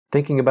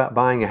Thinking about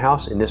buying a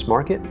house in this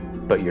market,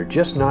 but you're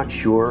just not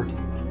sure?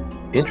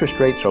 Interest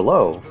rates are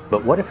low,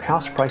 but what if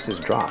house prices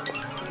drop?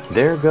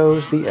 There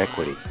goes the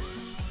equity.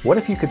 What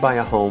if you could buy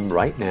a home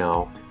right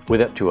now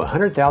with up to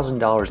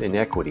 $100,000 in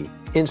equity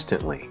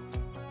instantly?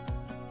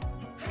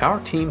 Our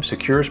team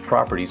secures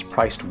properties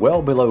priced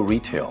well below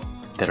retail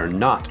that are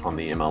not on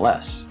the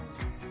MLS.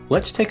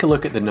 Let's take a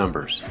look at the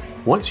numbers.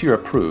 Once you're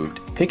approved,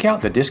 pick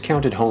out the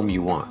discounted home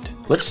you want.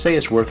 Let's say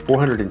it's worth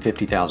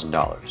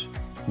 $450,000,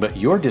 but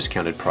your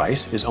discounted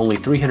price is only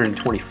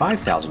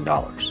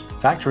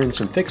 $325,000. Factor in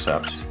some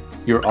fix-ups,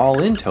 your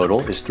all-in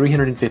total is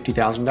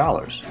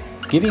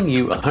 $350,000, giving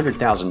you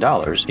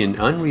 $100,000 in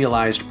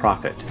unrealized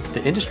profit.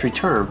 The industry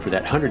term for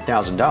that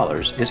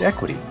 $100,000 is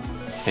equity,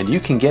 and you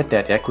can get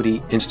that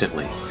equity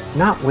instantly.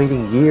 Not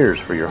waiting years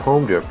for your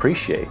home to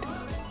appreciate.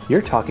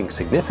 You're talking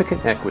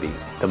significant equity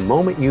the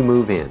moment you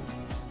move in.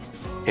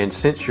 And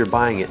since you're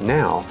buying it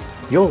now,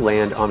 you'll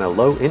land on a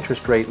low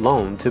interest rate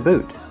loan to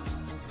boot.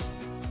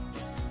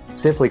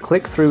 Simply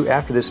click through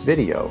after this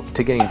video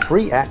to gain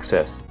free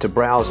access to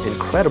browse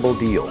incredible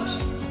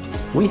deals.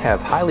 We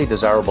have highly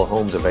desirable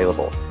homes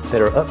available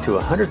that are up to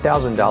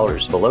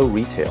 $100,000 below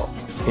retail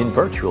in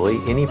virtually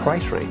any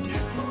price range.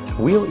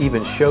 We'll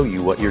even show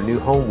you what your new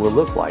home will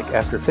look like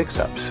after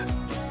fix-ups.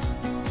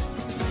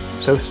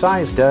 So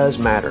size does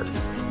matter.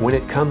 When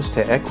it comes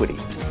to equity,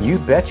 you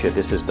betcha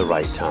this is the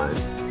right time,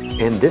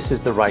 and this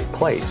is the right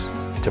place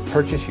to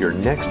purchase your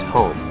next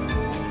home.